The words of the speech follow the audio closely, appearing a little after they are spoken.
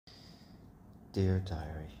Dear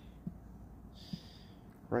Diary,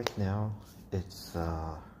 right now it's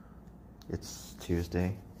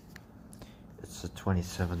Tuesday. It's the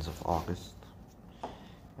 27th of August,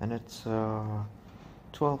 and it's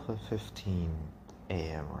 12:15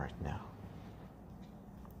 a.m. right now,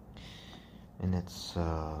 and it's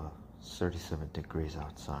 37 degrees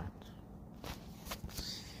outside.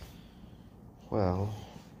 Well,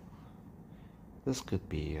 this could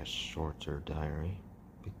be a shorter diary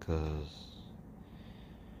because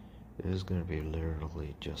it is going to be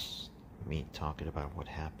literally just me talking about what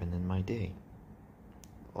happened in my day.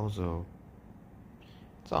 Also,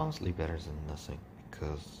 it's honestly better than nothing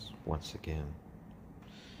because, once again,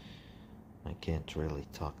 I can't really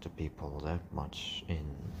talk to people that much in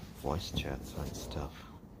voice chats and stuff.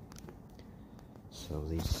 So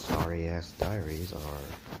these sorry ass diaries are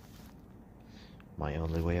my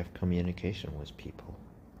only way of communication with people.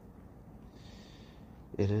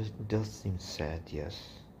 It does seem sad,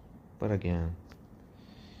 yes. But again,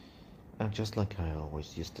 just like I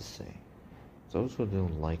always used to say, those who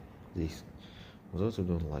don't like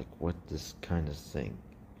what this kind of thing,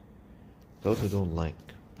 those who don't like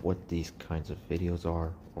what these kinds of videos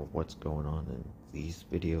are, or what's going on in these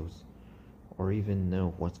videos, or even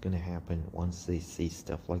know what's gonna happen once they see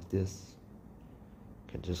stuff like this,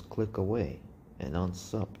 can just click away and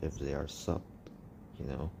unsub if they are subbed, you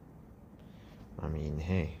know? I mean,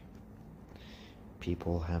 hey,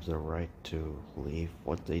 people have the right to leave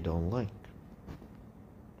what they don't like.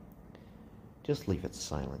 Just leave it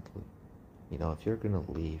silently. You know, if you're gonna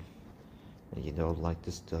leave and you don't like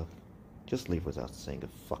this stuff, just leave without saying a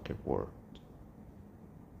fucking word.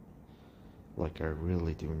 Like, I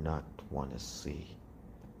really do not want to see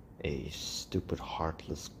a stupid,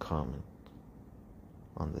 heartless comment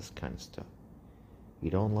on this kind of stuff.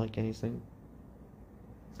 You don't like anything,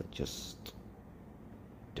 but just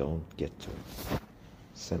don't get to it.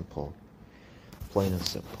 Simple. Plain and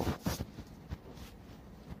simple.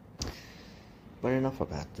 But enough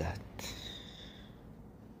about that.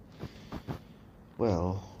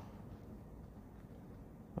 Well,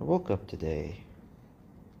 I woke up today,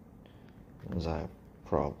 as I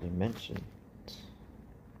probably mentioned.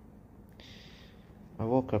 I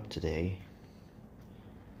woke up today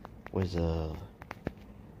with a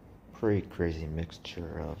pretty crazy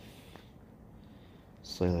mixture of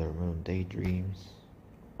Sailor Moon daydreams,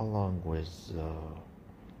 along with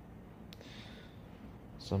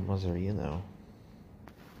some other,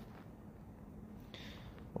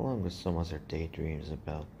 along with some other daydreams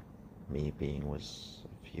about me being with a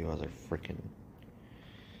few other freaking,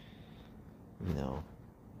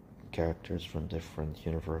 characters from different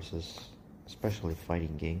universes, especially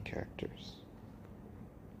fighting game characters,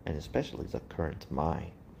 and especially the current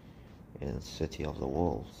Mai in City of the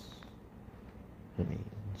Wolves. I mean,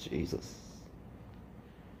 Jesus.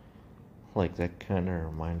 Like, that kinda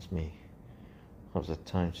reminds me of the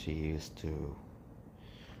time she used to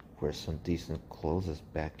wear some decent clothes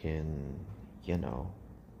back in,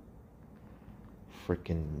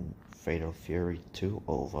 freaking Fatal Fury 2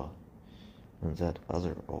 OVA, and that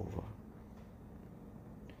other OVA.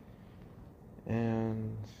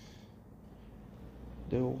 And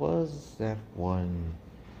there was that one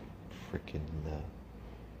freaking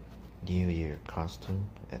New Year costume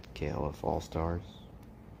at KLF All Stars.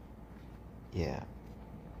 Yeah.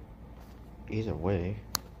 Either way,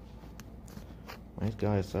 Nice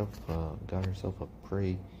got herself a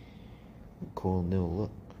pretty cool new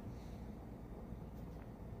look.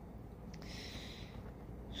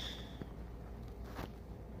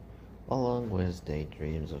 Along with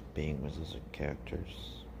daydreams of being with other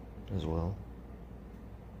characters as well.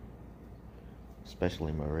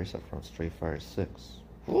 Especially Marisa from Street Fighter 6.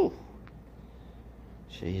 Woo!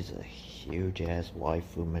 She's a huge ass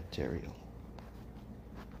waifu material.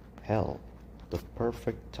 Hell, the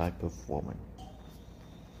perfect type of woman.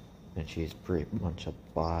 And she's pretty much a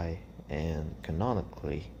bi and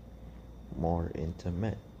canonically more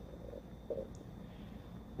intimate,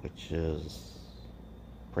 which is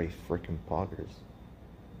pretty freaking poggers.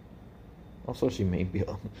 Also, she may be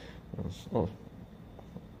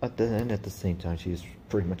at the same time, she's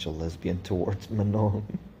pretty much a lesbian towards Manon.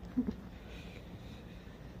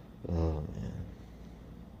 Oh man.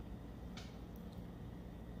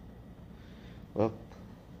 Well,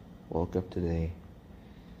 woke up today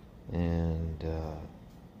and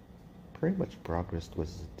pretty much progressed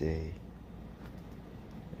with the day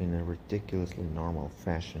in a ridiculously normal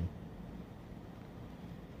fashion.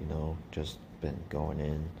 Just been going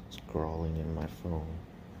in, scrolling in my phone.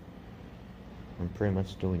 I'm pretty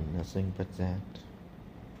much doing nothing but that.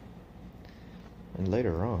 And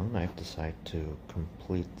later on, I've decided to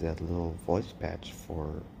complete that little voice patch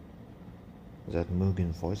for that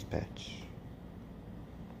Mugen voice patch.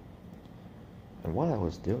 And while I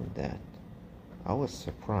was doing that, I was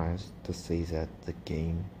surprised to see that the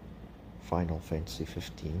game Final Fantasy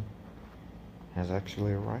 15 has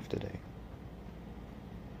actually arrived today.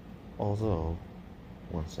 Although,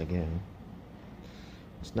 once again,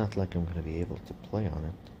 it's not like I'm going to be able to play on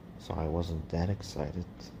it, so I wasn't that excited.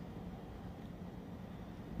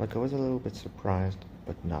 Like, I was a little bit surprised,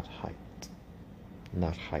 but not hyped.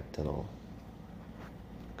 Not hyped at all.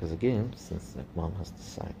 Because again, since my mom has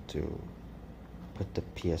decided to put the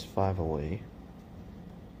PS5 away,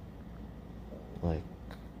 like,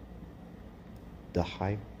 the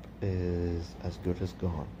hype is as good as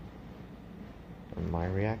gone. And my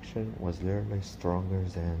reaction was literally stronger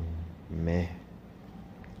than meh.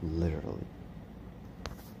 Literally.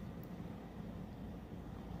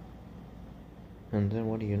 And then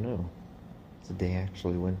what do you know? The day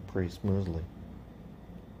actually went pretty smoothly.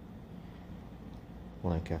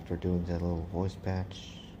 Like after doing that little voice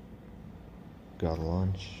patch, got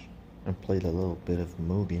lunch, and played a little bit of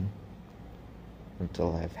Mugen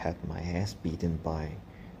until I've had my ass beaten by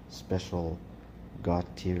special god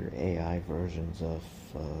tier AI versions of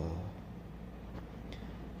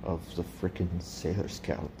the freaking Sailor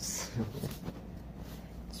Scouts.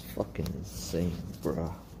 It's fucking insane,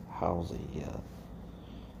 bruh. How's he,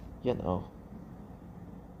 you know,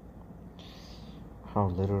 how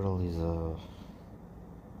literally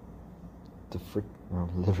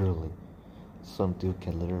literally, some dude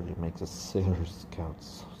can literally make the Sailor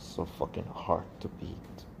Scouts so fucking hard to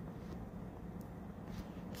beat.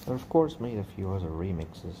 And of course made a few other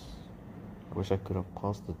remixes. I wish I could have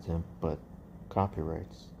posted them, but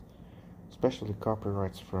copyrights. Especially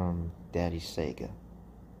copyrights from Daddy Sega.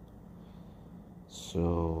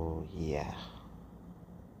 So, yeah.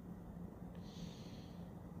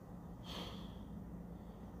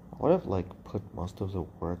 I would have put most of the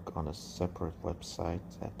work on a separate website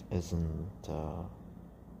that isn't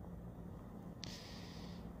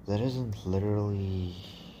literally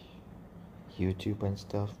YouTube and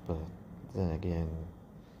stuff, but then again,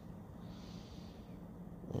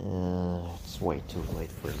 it's way too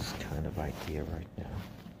late for this kind of idea right now.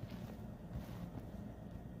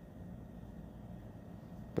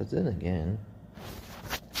 But then again,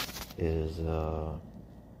 it is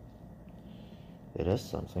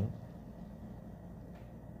something.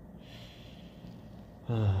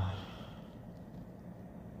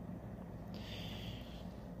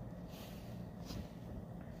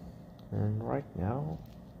 And right now,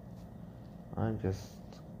 I'm just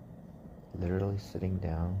literally sitting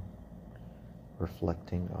down,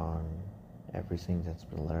 reflecting on everything that's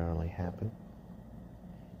been literally happened,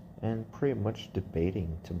 and pretty much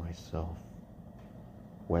debating to myself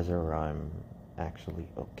whether I'm actually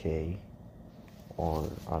okay, or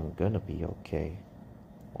I'm gonna be okay,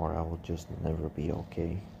 or I will just never be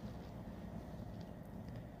okay.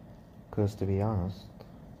 Because to be honest,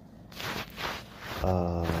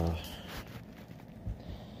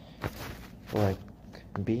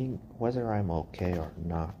 whether I'm okay or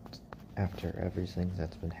not after everything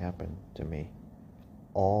that's been happened to me,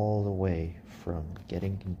 all the way from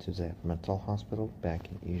getting into that mental hospital back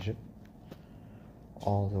in Egypt,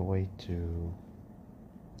 all the way to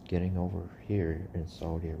getting over here in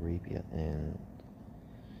Saudi Arabia and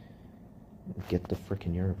get the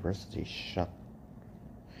freaking university shut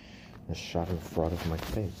in front of my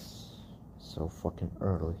face so fucking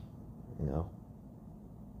early, you know?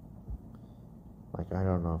 I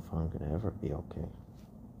don't know if I'm gonna ever be okay.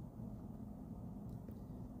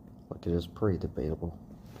 It is pretty debatable.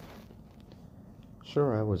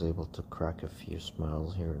 Sure, I was able to crack a few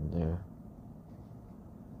smiles here and there,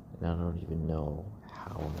 and I don't even know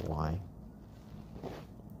how and why.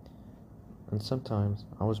 And sometimes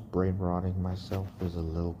I was brain rotting myself with a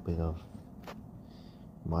little bit of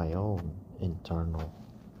my own imagined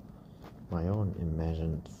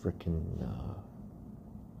freaking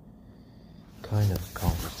kind of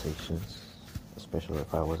conversations, especially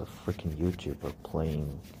if I was a freaking YouTuber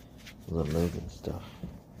playing the Mugen stuff,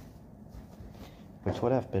 which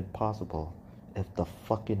would have been possible if the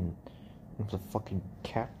fucking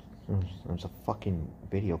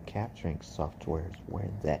video capturing softwares were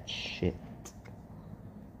that shit.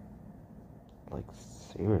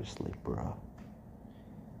 Seriously, bruh.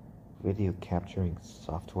 Video capturing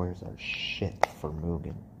softwares are shit for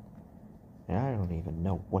Mugen. And I don't even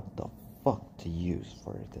know what the fuck to use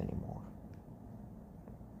for it anymore.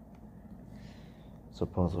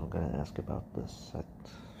 Suppose I'm gonna ask about this at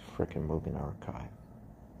frickin' Mugen Archive.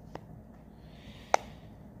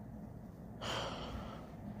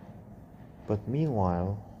 But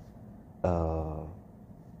meanwhile, uh,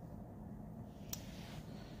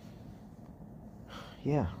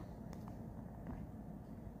 yeah,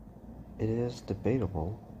 it is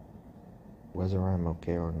debatable whether I'm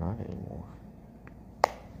okay or not anymore.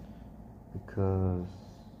 Because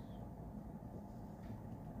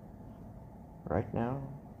right now,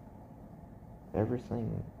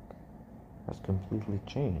 everything has completely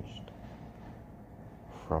changed.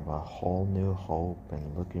 From a whole new hope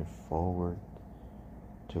and looking forward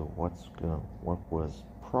to what was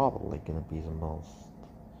probably gonna be the most,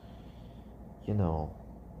 you know,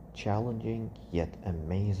 challenging yet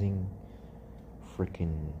amazing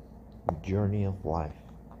freaking journey of life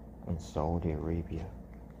in Saudi Arabia,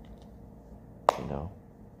 you know,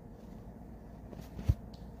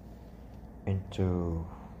 into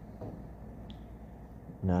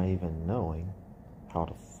not even knowing how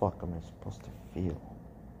the fuck am I supposed to feel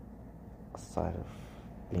aside of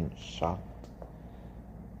being shocked,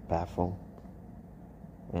 baffled,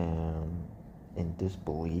 and in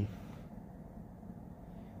disbelief,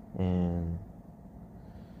 and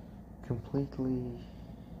completely,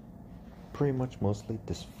 pretty much mostly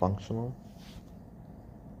dysfunctional,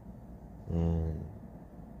 and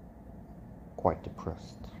quite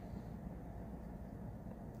depressed.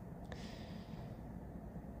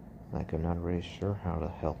 Like I'm not really sure how the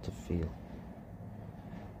hell to feel.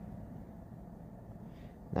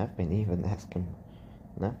 And I've been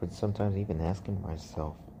sometimes even asking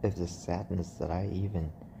myself if the sadness that I even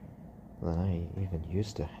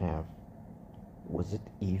used to have, was it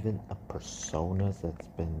even a persona that's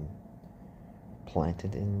been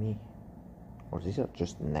planted in me? Or these are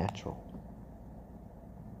just natural?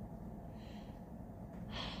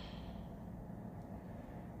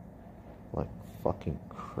 Like fucking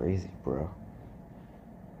crazy, bro.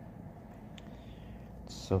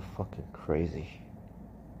 It's so fucking crazy.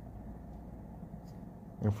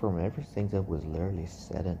 And from everything that was literally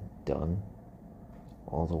said and done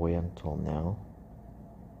all the way until now,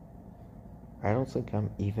 I don't think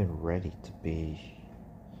I'm even ready to be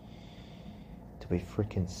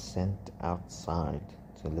freaking sent outside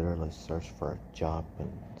to literally search for a job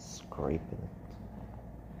and scraping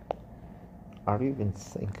it. I don't even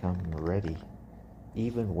think I'm ready,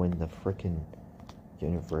 even when the freaking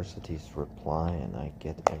universities reply and I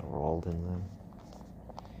get enrolled in them.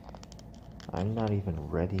 I'm not even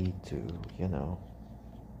ready to,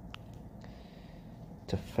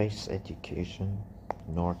 to face education,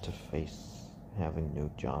 nor to face having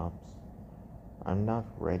new jobs. I'm not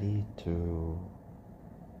ready to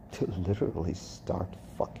literally start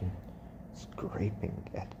fucking scraping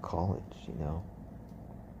at college,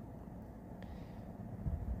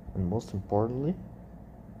 And most importantly,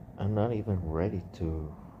 I'm not even ready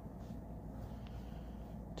to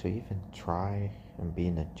even try and be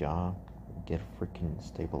in a job, get a freaking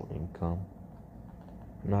stable income.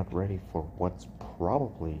 I'm not ready for what's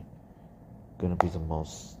probably gonna be the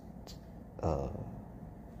most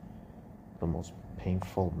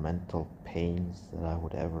painful mental pains that I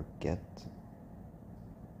would ever get.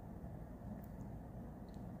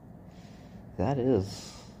 That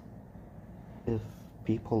is, if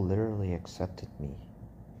people literally accepted me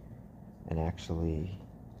and actually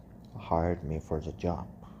hired me for the job.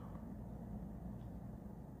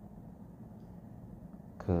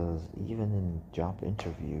 Because even in job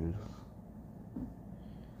interviews,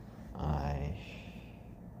 I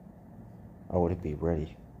wouldn't be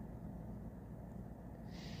ready.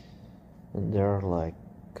 And there are like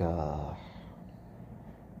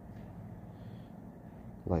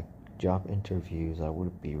job interviews, I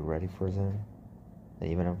wouldn't be ready for them. And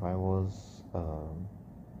even if I was,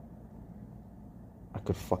 I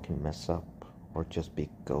could fucking mess up or just be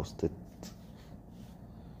ghosted.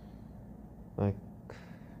 Like,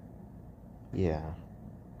 yeah.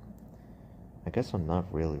 I guess I'm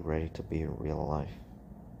not really ready to be in real life,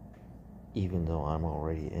 even though I'm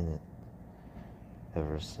already in it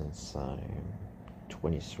ever since I'm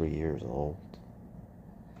 23 years old,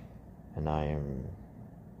 and I am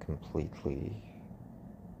completely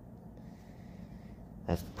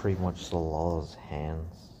at pretty much the law's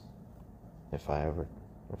hands if I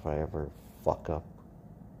ever fuck up.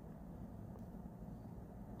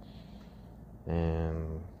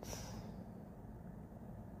 And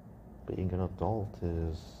being an adult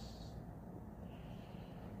is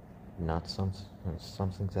not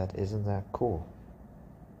something that isn't that cool.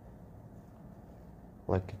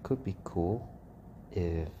 Like, it could be cool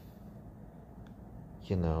if,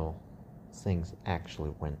 things actually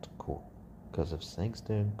went cool. Because if things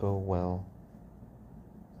didn't go well,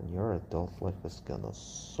 then your adult life is gonna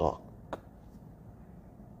suck.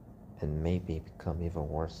 And maybe become even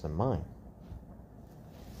worse than mine.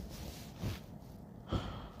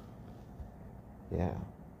 Yeah.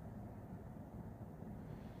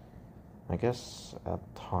 I guess at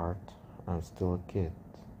heart, I'm still a kid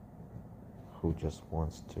who just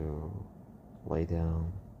wants to lay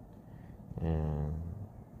down and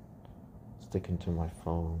stick into my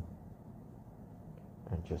phone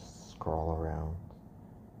and just scroll around,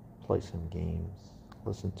 play some games,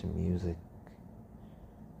 listen to music,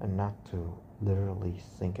 and not to literally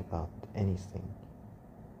think about anything.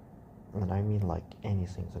 And I mean like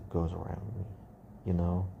anything that goes around me, you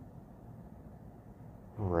know?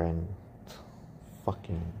 Rent,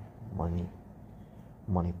 fucking money,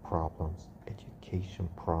 money problems, education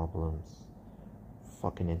problems,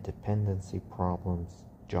 fucking independency problems,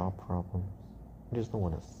 job problems. I just don't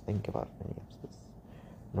want to think about any of this,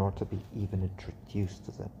 nor to be even introduced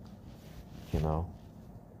to them, you know?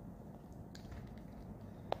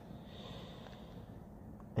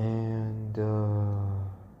 And,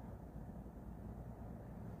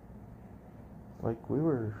 like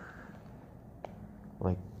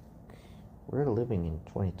like, we're living in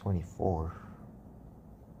 2024,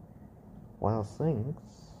 while things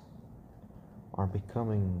are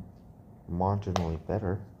becoming marginally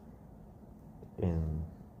better in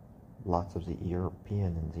lots of the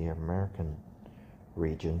European and the American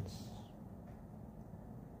regions.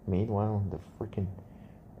 Meanwhile, in the freaking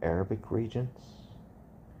Arabic regions,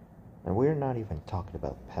 and we're not even talking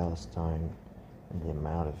about Palestine and the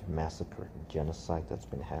amount of massacre and genocide that's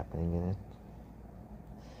been happening in it.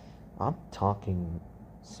 I'm talking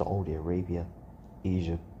Saudi Arabia,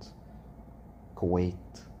 Egypt, Kuwait,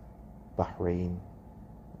 Bahrain,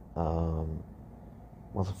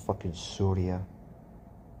 motherfucking Syria,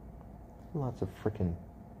 lots of freaking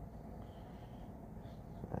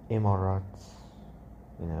Emirates,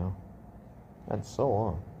 you know, and so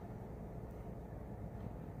on.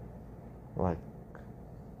 Like,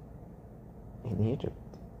 in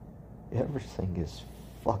Egypt, everything is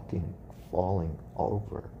fucking falling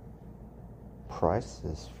over.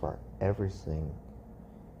 Prices for everything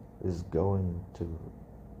is gonna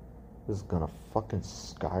fucking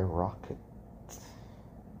skyrocket.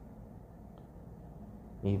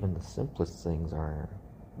 Even the simplest things are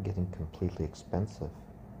getting completely expensive.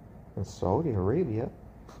 In Saudi Arabia,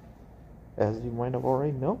 as you might have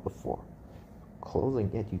already known before,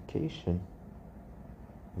 closing education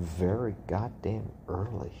very goddamn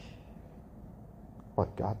early.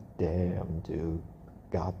 Like, goddamn, dude.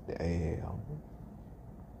 Goddamn.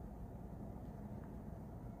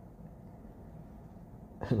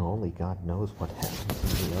 And only God knows what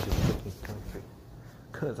happens in the other freaking country.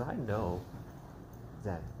 Because I know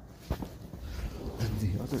that in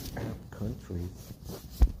the other Arab countries,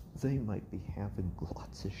 they might be having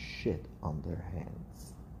lots of shit on their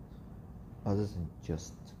hands. Other than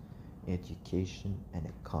just education and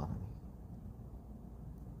economy.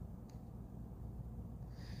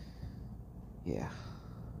 Yeah.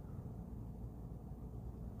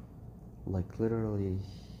 Like, literally,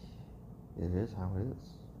 it is how it is.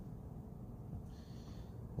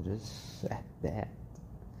 It is that bad.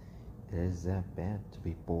 It is that bad to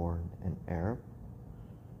be born an Arab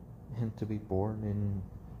and to be born in...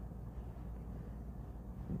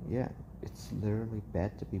 Yeah, it's literally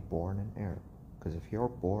bad to be born an Arab. Because if you're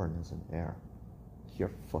born as an Arab,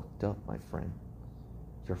 you're fucked up, my friend.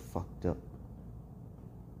 You're fucked up.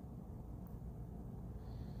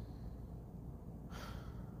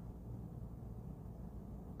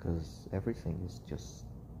 Because everything is just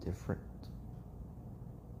different.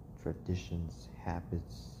 Traditions,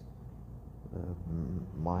 habits,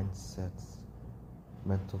 mindsets,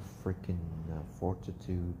 mental freaking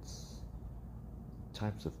fortitudes,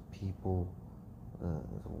 types of people,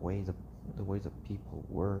 the way that people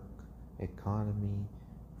work, economy,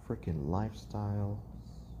 freaking lifestyles.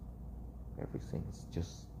 Everything is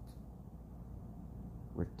just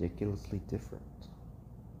ridiculously different.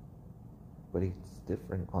 But it's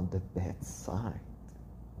different on the bad side.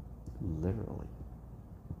 Literally.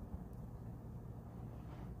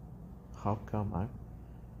 How come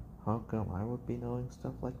I would be knowing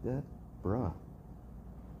stuff like that? Bruh.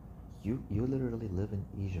 You literally live in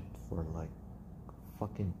Egypt for like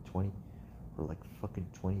fucking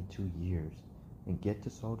 22 years and get to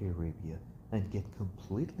Saudi Arabia and get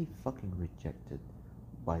completely fucking rejected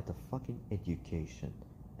by the fucking education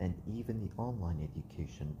and even the online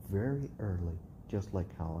education very early, just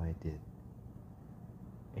like how I did.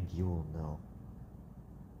 And you will know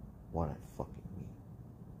what I fucking mean.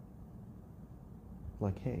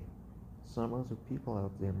 Like, hey, some other people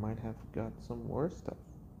out there might have got some worse stuff.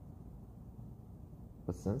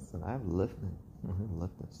 But since then, I've lived in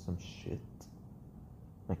some shit.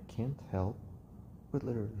 I can't help but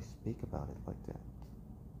literally speak about it like that.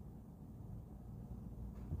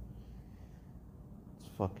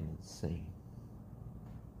 fucking insane.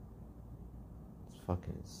 It's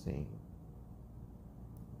fucking insane.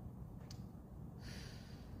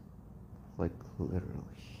 Like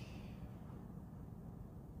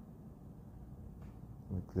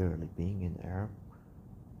literally being an Arab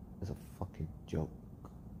is a fucking joke.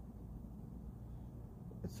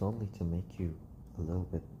 It's only to make you a little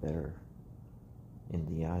bit better in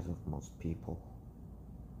the eyes of most people.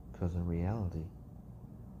 Because in reality,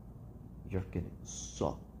 you're getting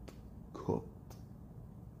sucked, cooked,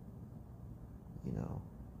 you know.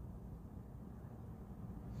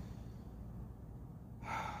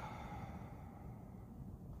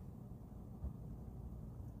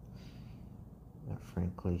 And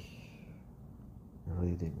frankly, I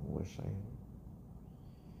really didn't wish I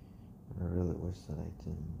really wish that I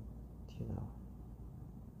didn't, you know,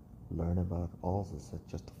 learn about all this at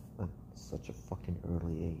such a fucking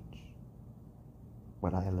early age.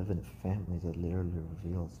 But I live in a family that literally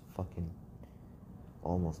reveals fucking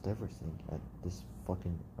almost everything at this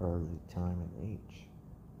fucking early time and age.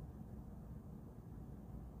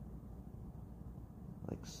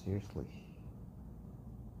 Like, seriously.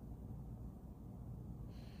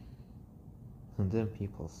 And then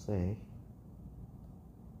people say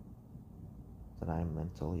that I'm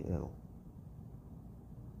mentally ill,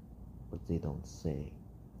 but they don't say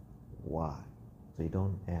why. They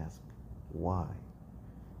don't ask why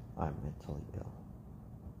I'm mentally ill.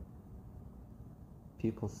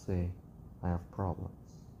 People say I have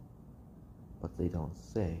problems, but they don't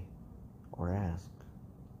say or ask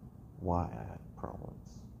why I have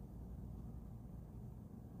problems.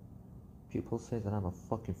 People say that I'm a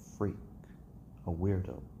fucking freak, a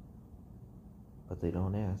weirdo, but they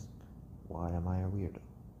don't ask, why am I a weirdo?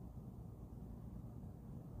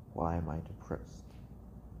 Why am I depressed?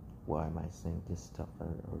 Why am I saying this stuff at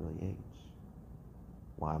an early age?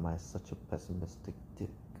 Why am I such a pessimistic dick?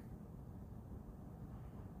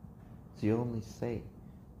 They only say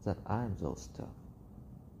that I'm those stuff,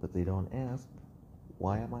 but they don't ask,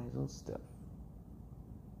 why am I those stuff?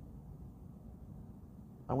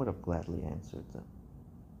 I would have gladly answered them.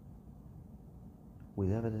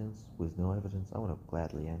 With evidence, with no evidence, I would have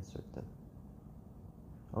gladly answered them.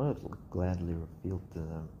 I would have gladly revealed to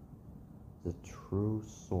them the true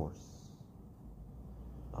source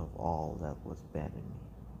of all that was bad in me.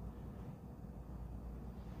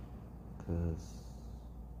 Because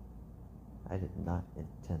I did not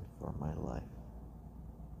intend for my life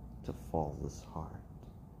to fall this hard.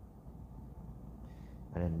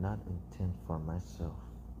 I did not intend for myself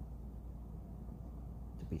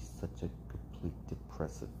to be such a complete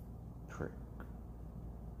depressive prick.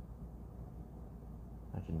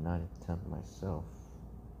 I did not intend myself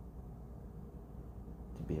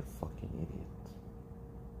to be a fucking idiot.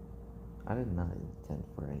 I did not intend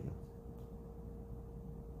for any of it.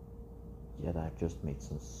 Yet I've just made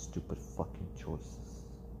some stupid fucking choices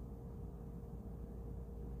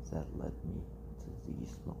that led me to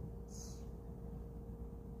these moments.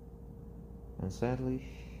 And sadly,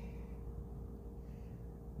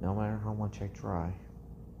 no matter how much I try,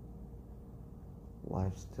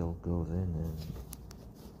 life still goes in and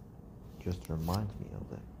just reminds me of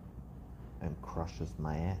them and crushes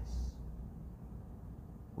my ass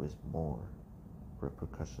with more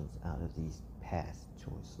repercussions out of these past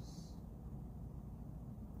choices.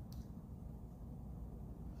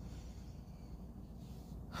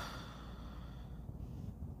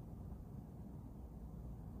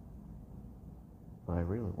 But I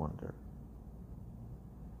really wonder,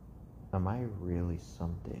 am I really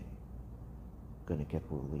someday gonna get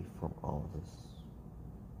relief from all of this?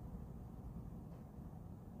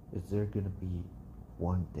 Is there gonna be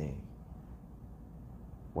one day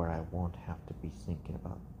where I won't have to be thinking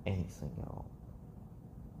about anything at all?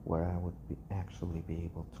 Where I would actually be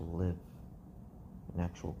able to live in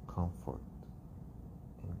actual comfort,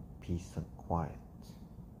 in peace and quiet,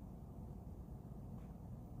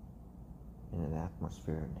 in an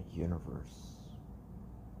atmosphere, in a universe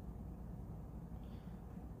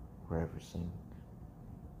where everything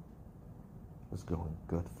is going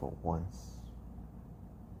good for once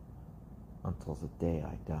until the day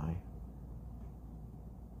I die?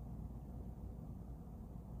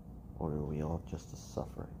 Or are we all just a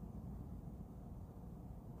suffering?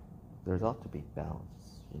 There's ought to be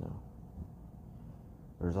balance, you know.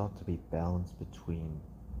 There's ought to be balance between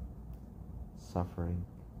suffering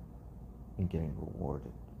and getting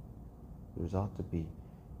rewarded. There's ought to be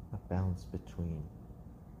a balance between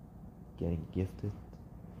getting gifted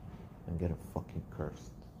and getting fucking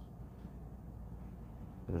cursed.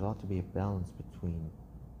 There ought to be a balance between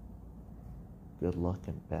good luck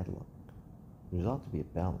and bad luck. There ought to be a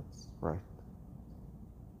balance, right?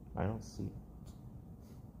 I don't see it.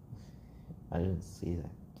 I didn't see that.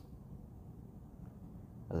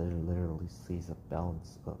 I literally sees a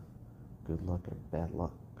balance of good luck and bad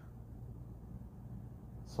luck.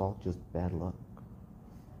 It's all just bad luck.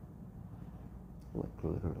 Like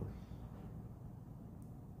literally.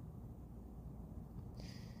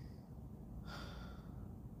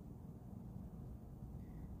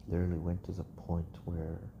 Literally went to the point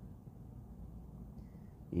where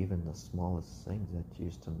even the smallest things that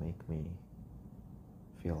used to make me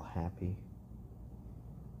feel happy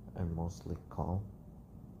and mostly calm,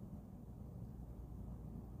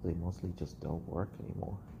 they mostly just don't work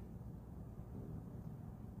anymore.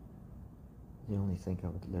 The only thing I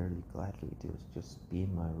would literally gladly do is just be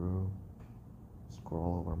in my room,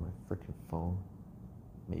 scroll over my freaking phone,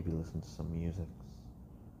 maybe listen to some music,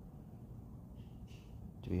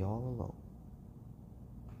 to be all alone,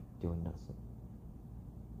 doing nothing,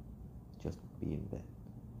 just be in bed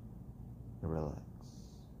and relax,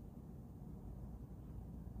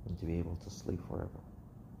 and to be able to sleep forever.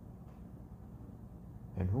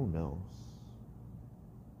 And who knows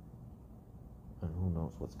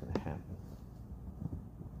what's gonna happen.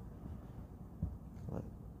 Like,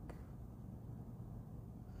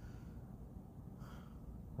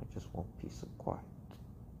 I just want peace and quiet.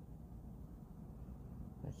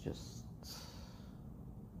 I just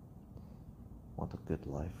want a good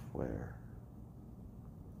life where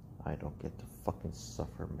I don't get to fucking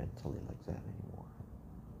suffer mentally like that anymore.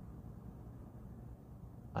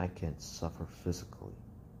 I can't suffer physically,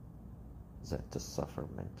 that to suffer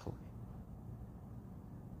mentally.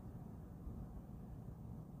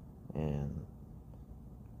 And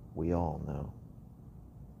we all know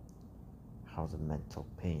how the mental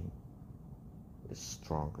pain is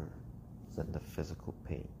stronger than the physical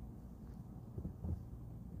pain.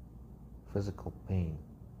 Physical pain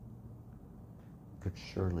could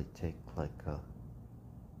surely take like a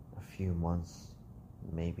few months,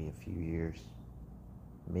 maybe a few years,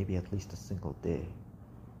 maybe at least a single day.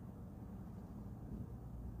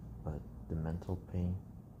 But the mental pain,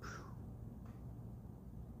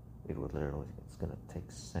 it's gonna take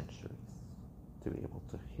centuries to be able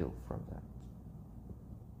to heal from that.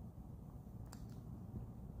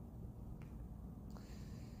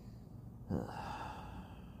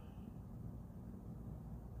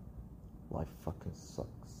 Life fucking sucks.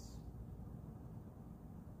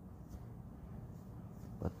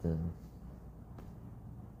 But then,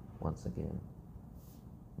 once again,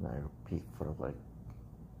 and I repeat for like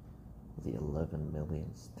the 11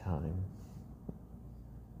 millionth time,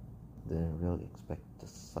 didn't really expect it to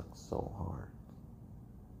suck so hard.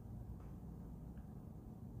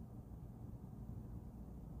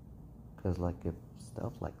 Because like if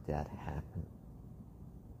stuff like that happened,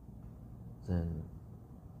 then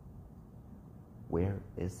where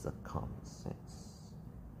is the common sense?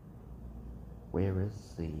 Where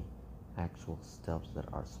is the actual steps that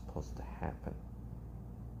are supposed to happen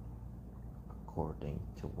according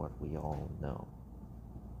to what we all know?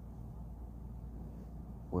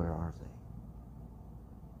 Where are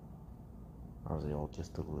they? Are they all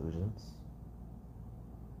just illusions?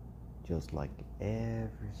 Just like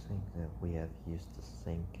everything that we have used to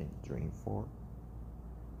think and dream for?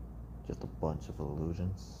 Just a bunch of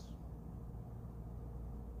illusions?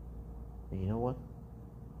 And you know what?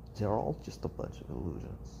 They're all just a bunch of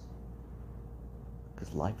illusions.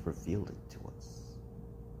 Because life revealed it to us.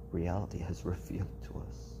 Reality has revealed to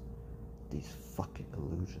us these fucking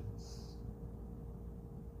illusions.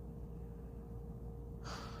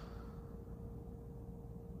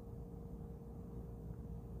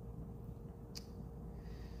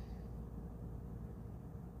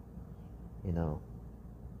 You know,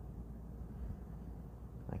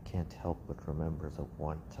 I can't help but remember the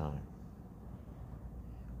one time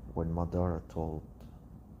when Madara told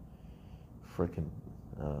frickin'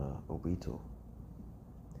 Obito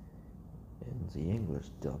in the English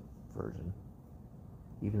dub version,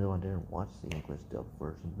 even though I didn't watch the English dub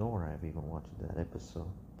version, nor have even watched that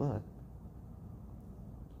episode, but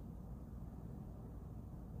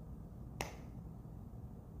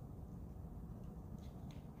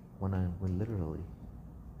when literally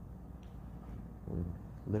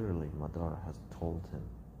Madara has told him,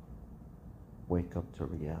 wake up to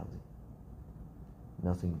reality.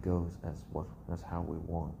 Nothing goes as how we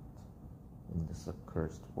want in this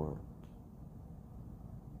accursed world.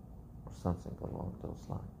 Or something along those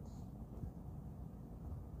lines.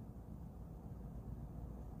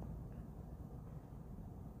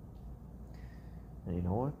 And you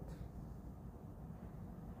know what?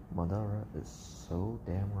 Madara is so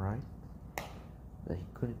damn right that he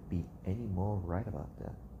couldn't be any more right about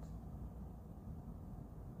that.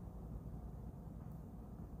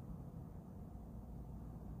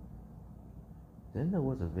 Then there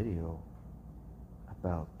was a video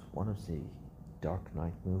about one of the Dark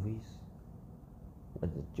Knight movies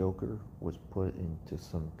when the Joker was put into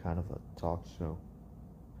some kind of a talk show.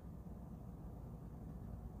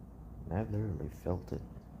 And I literally felt it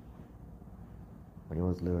when he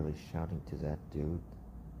was literally shouting to that dude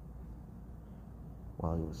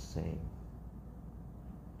while he was saying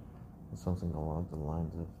something along the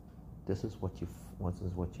lines of, this is what you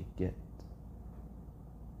get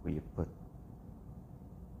where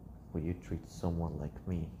you treat someone like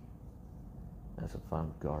me as if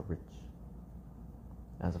I'm garbage,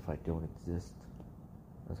 as if I don't exist,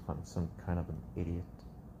 as if I'm some kind of an idiot.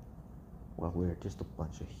 Well, we're just a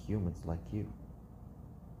bunch of humans like you.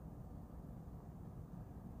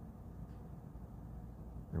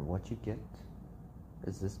 And what you get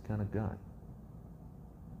is this kind of guy.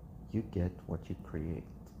 You get what you create.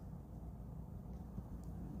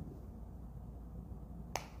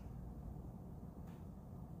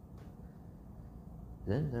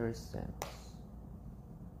 Then there is Thanos.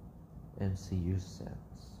 MCU Thanos.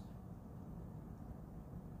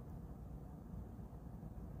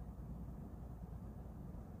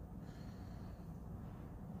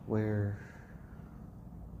 Where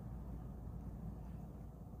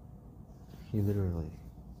he literally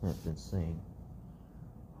has been saying,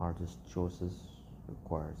 hardest choices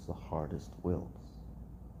requires the hardest wills.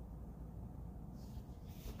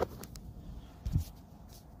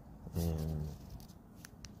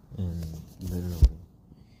 And literally,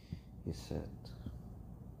 he said,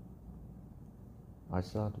 I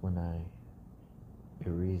thought when I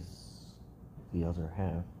erase the other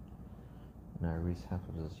half, when I erase half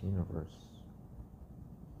of this universe,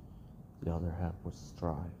 the other half would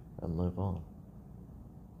strive and live on.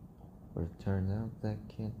 But it turns out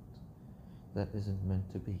that isn't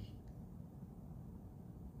meant to be.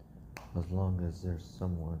 As long as there's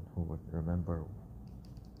someone who would remember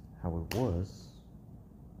how it was,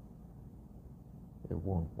 it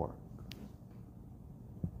won't work.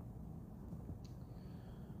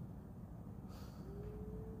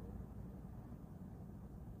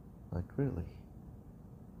 Like, really?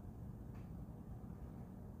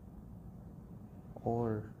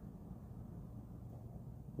 Or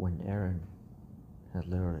when Eren had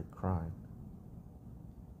literally cried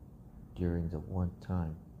during the one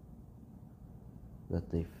time that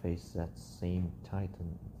they faced that same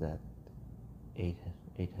Titan that ate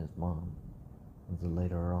his mom, and then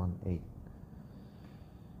later on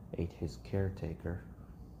ate his caretaker.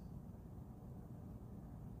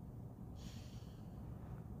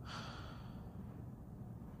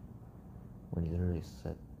 When he literally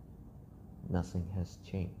said, nothing has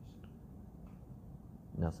changed.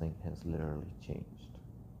 Nothing has literally changed.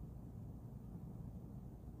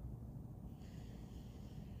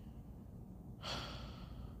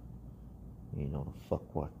 You know the fuck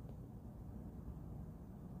what?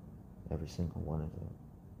 Every single one of them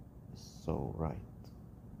is so right.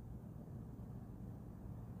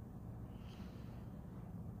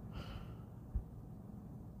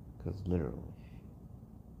 Because literally,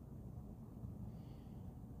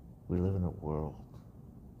 we live in a world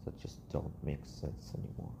that just don't make sense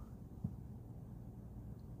anymore.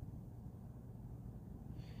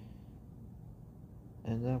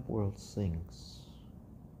 And that world sings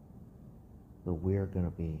that we're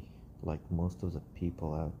gonna be like most of the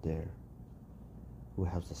people out there who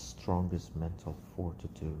have the strongest mental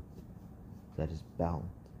fortitude that is bound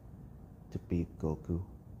to beat Goku.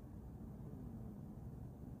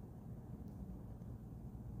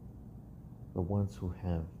 The ones who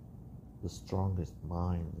have the strongest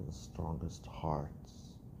minds and the strongest hearts,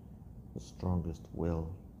 the strongest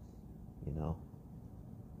will, you know.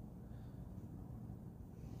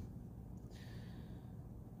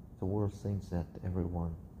 The world thinks that every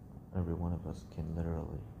one of us can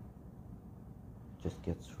literally just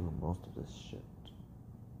get through most of this shit.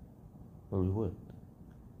 Well, we would,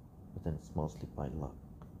 but then it's mostly by luck,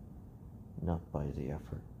 not by the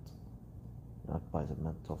effort, not by the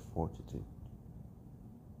mental fortitude.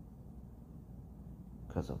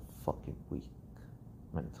 Because I'm fucking weak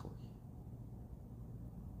mentally.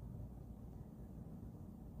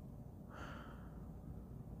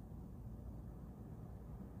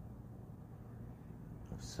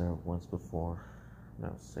 I've said it once before, and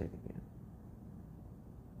I'll say it again.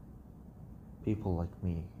 People like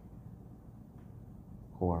me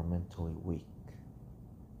who are mentally weak,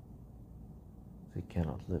 they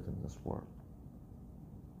cannot live in this world.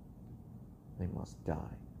 They must die.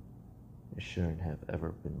 They shouldn't have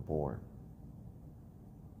ever been born,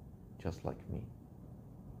 just like me.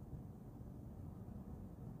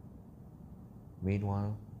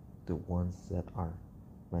 Meanwhile, the ones that are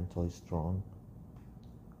mentally strong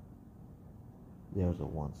They are the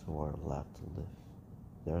ones who are allowed to live.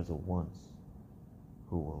 They are the ones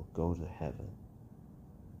who will go to heaven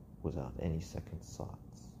without any second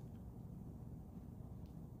thoughts.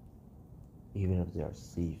 Even if they are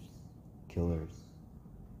thieves, killers,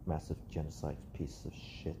 massive genocide pieces of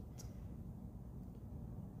shit,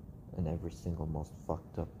 and every single most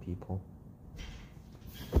fucked up people.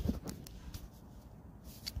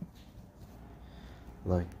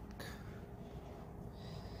 Like,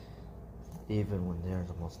 even when they're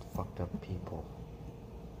the most fucked up people,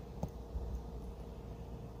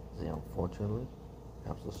 they unfortunately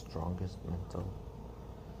have the strongest mental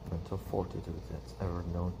fortitude that's ever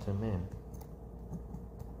known to man.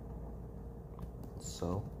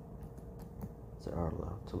 So, they are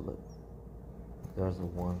allowed to live. They're the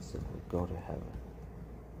ones that will go to heaven.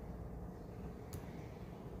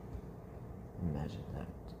 Imagine that.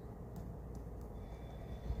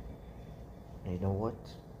 And you know what?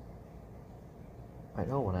 I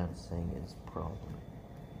know what I'm saying is probably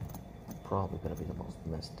gonna be the most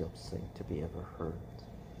messed up thing to be ever heard,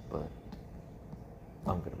 but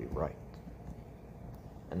I'm gonna be right.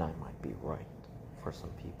 And I might be right for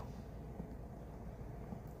some people.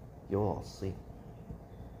 You'll all see.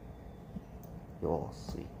 You'll all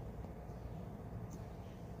see.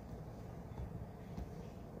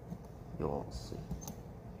 You'll all see.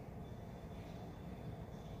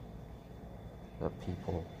 That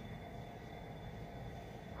people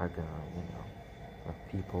are gonna,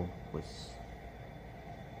 that people with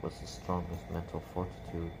the strongest mental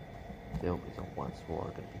fortitude, they'll be the ones who are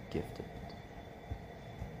gonna be gifted.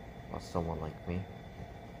 While someone like me,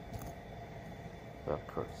 they're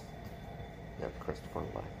cursed. They're cursed for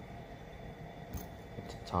life. And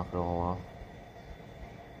to top it all off,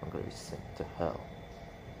 I'm gonna be sent to hell.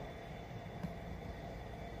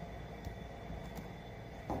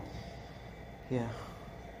 Yeah.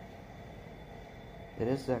 It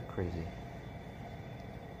is that crazy.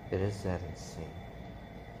 It is that insane.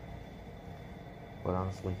 But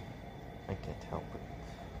honestly, I can't help it.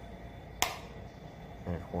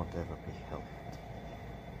 And it won't ever be helped.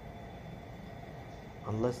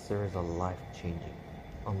 Unless there is a life changing.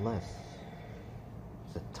 Unless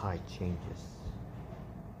the tide changes.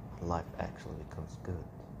 Life actually becomes good.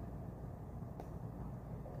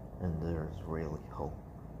 And there is really hope.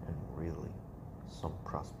 And really some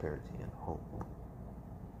prosperity and hope.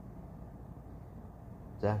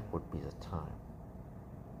 That would be the time.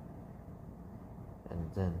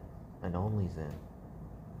 And then, and only then,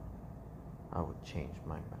 I would change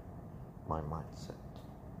my mindset.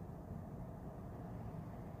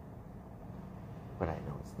 But I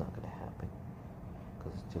know it's not going to happen,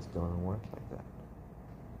 because it just doesn't work like that.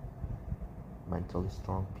 Mentally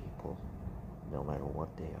strong people, no matter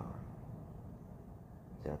what they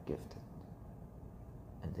are gifted,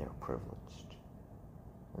 and they are privileged,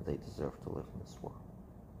 and they deserve to live in this world.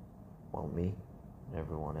 While me and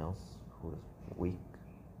everyone else who is weak,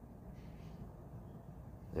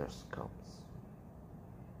 they're scums.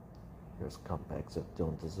 They're scumbags that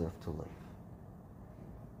don't deserve to live.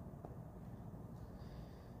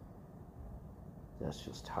 That's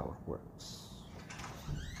just how it works.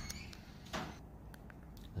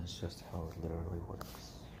 That's just how it literally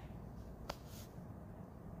works.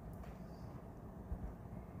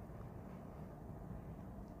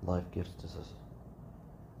 Life gives to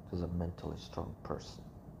the mentally strong person,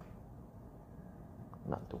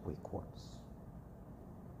 not the weak ones.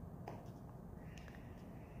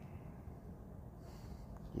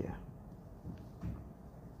 Yeah.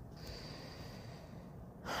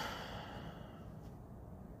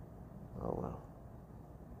 Oh well.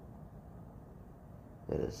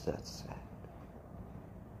 It is that sad.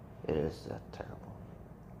 It is that terrible.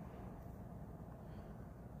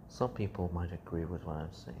 Some people might agree with what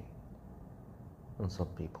I'm saying, and some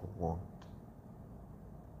people won't.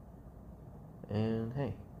 And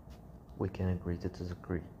hey, we can agree to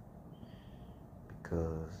disagree,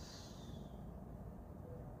 because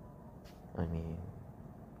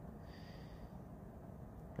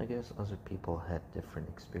I guess other people had different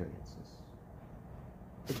experiences.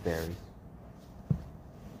 It varies.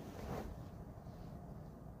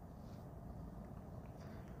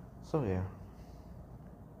 So yeah,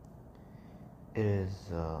 it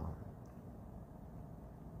is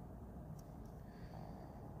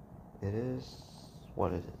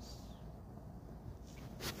what it is.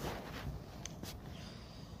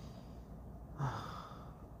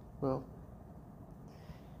 Well,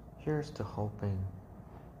 here's to hoping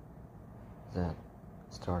that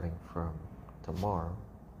starting from tomorrow,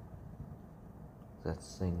 that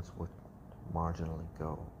things would marginally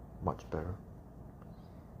go much better,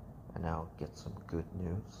 and I'll get some good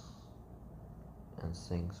news and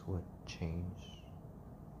things would change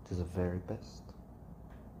to the very best.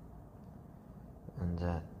 And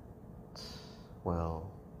that,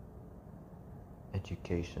 well,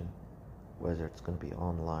 education, whether it's going to be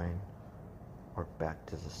online or back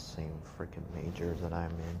to the same freaking major that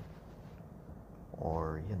I'm in,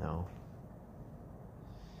 or,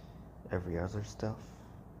 every other stuff.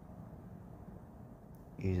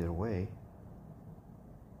 Either way,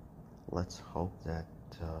 let's hope that,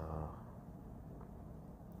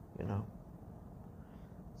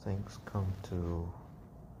 things come to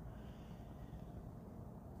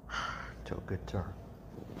a good turn.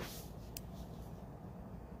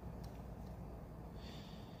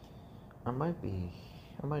 I might be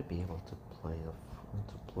able to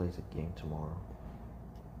play the game tomorrow,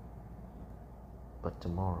 but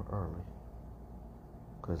tomorrow early,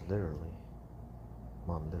 cause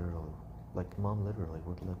mom literally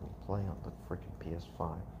would let me play on the freaking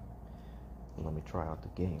PS5 and let me try out the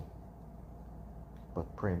game,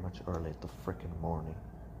 but pretty much early at the freaking morning.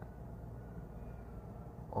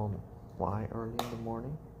 Why early in the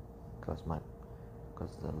morning? Cause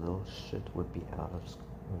the little shit would be out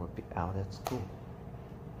at school.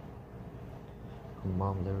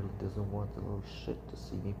 Mom literally doesn't want the little shit to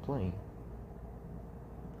see me playing.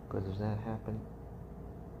 Because if that happened,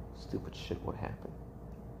 stupid shit would happen.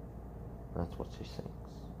 That's what she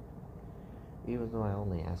thinks. Even though I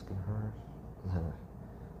only asking her that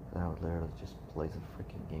I would literally just play the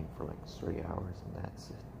freaking game for like 3 hours and that's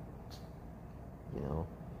it.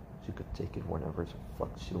 She could take it whenever the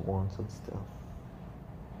fuck she wants and stuff.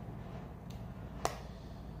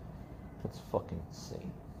 That's fucking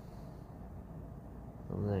insane.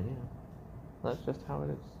 And then, that's just how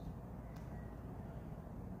it is.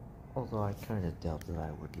 Although I kind of doubt that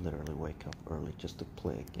I would literally wake up early just to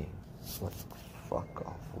play a game. Like, fuck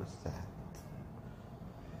off with that.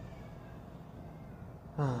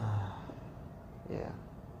 Yeah.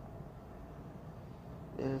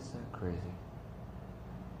 It is that crazy.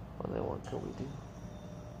 Well, then what can we do?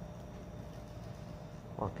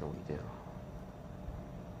 What can we do?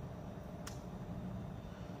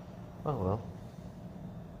 Oh well.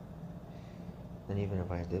 And even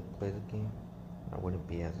if I did play the game, I wouldn't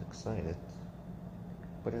be as excited.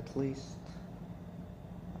 But at least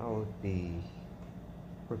I would be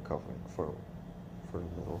recovering for a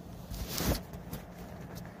little.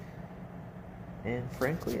 And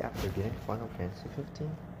frankly, after getting Final Fantasy 15,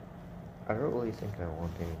 I don't really think I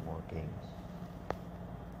want any more games.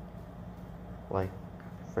 Like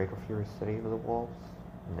Fatal Fury City of the Wolves?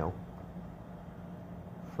 Nope.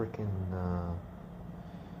 Freaking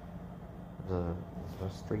the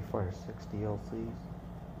Street Fighter 6 DLCs?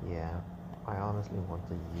 Yeah. I honestly want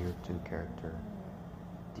the Year 2 character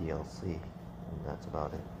DLC, and that's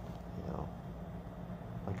about it.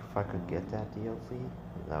 Like if I could get that DLC,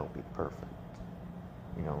 that would be perfect.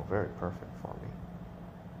 Very perfect for me.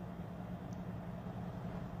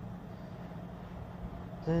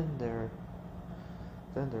 Then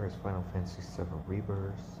there is Final Fantasy VII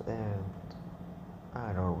Rebirth, and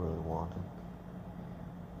I don't really want it.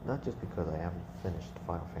 Not just because I haven't finished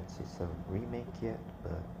Final Fantasy VII Remake yet,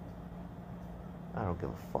 but I don't give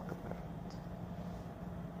a fuck about it.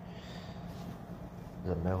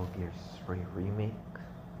 The Metal Gear 3 Remake?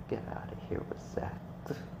 Get out of here with that.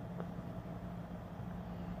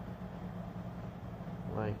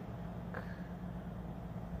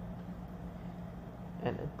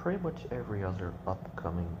 And pretty much every other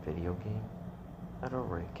upcoming video game, I don't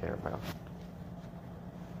really care about.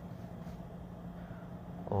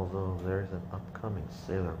 Although there's an upcoming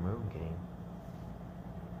Sailor Moon game.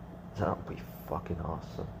 That would be fucking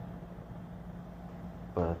awesome.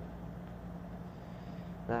 But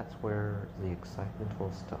that's where the excitement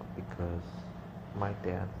will stop, because my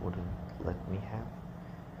dad wouldn't let me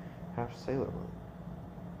have Sailor Moon.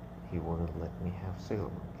 He wouldn't let me have Sailor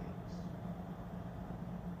Moon games.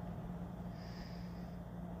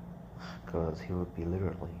 Because he would be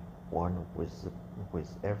literally one with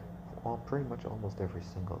pretty much almost every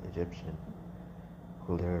single Egyptian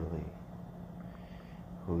who literally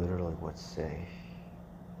would say,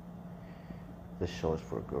 this show is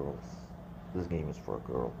for girls. This game is for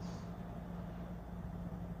girls.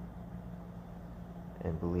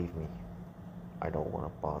 And believe me, I don't want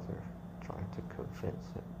to bother trying to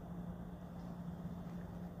convince him.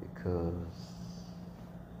 Because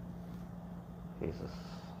he's as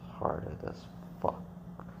hard as fuck.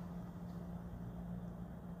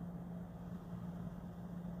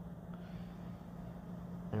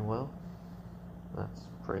 And well, that's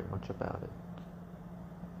pretty much about it.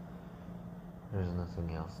 There's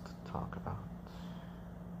nothing else to talk about.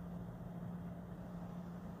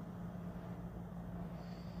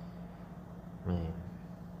 Man,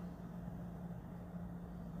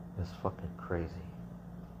 it's fucking crazy.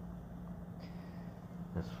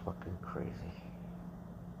 It's fucking crazy.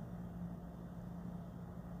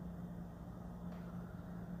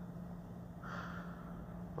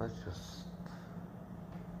 Let's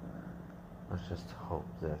just hope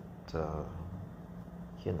that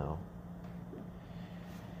you know,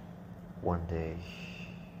 one day,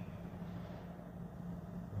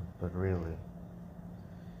 but really,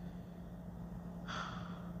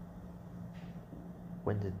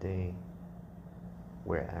 when the day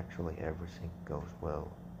where actually everything goes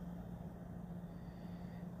well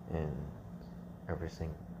and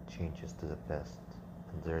everything changes to the best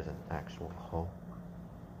and there's an actual hope,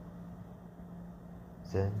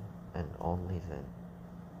 then and only then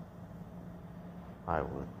I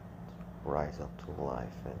would rise up to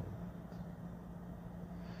life and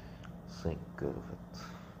think good of it.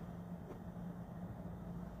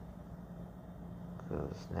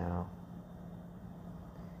 Because now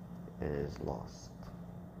it is lost.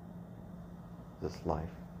 This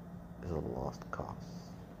life is a lost cause.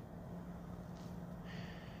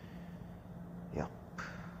 Yep.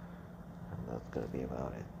 And that's gonna be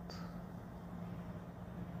about it.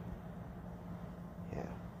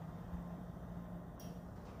 Yeah.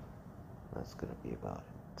 That's gonna be about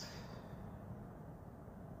it.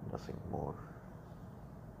 Nothing more.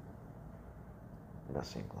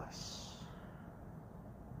 Nothing less.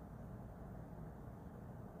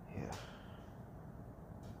 Yeah.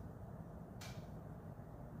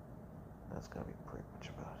 That's gonna be pretty much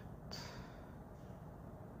about it.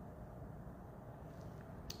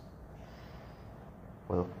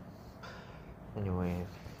 Well, anyways,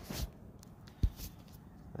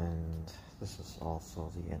 and this is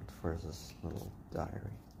also the end for this little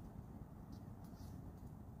diary.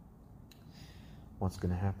 What's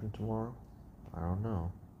gonna happen tomorrow? I don't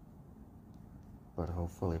know. But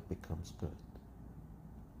hopefully it becomes good.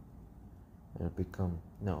 And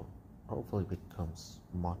hopefully it becomes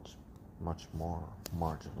much more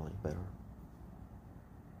marginally better.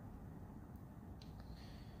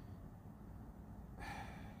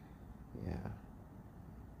 Yeah.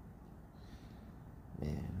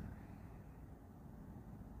 Man.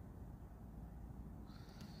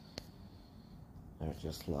 There are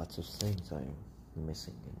just lots of things I'm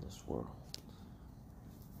missing in this world.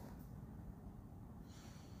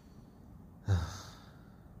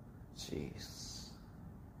 Jeez.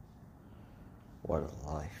 What a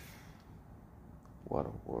life. What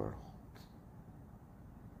a world.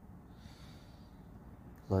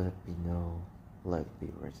 Let it be known, let it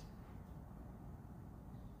be written.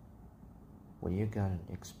 When you got an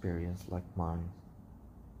experience like mine,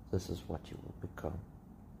 this is what you will become.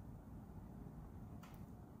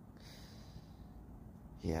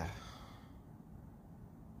 Yeah.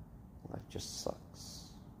 Life just sucks.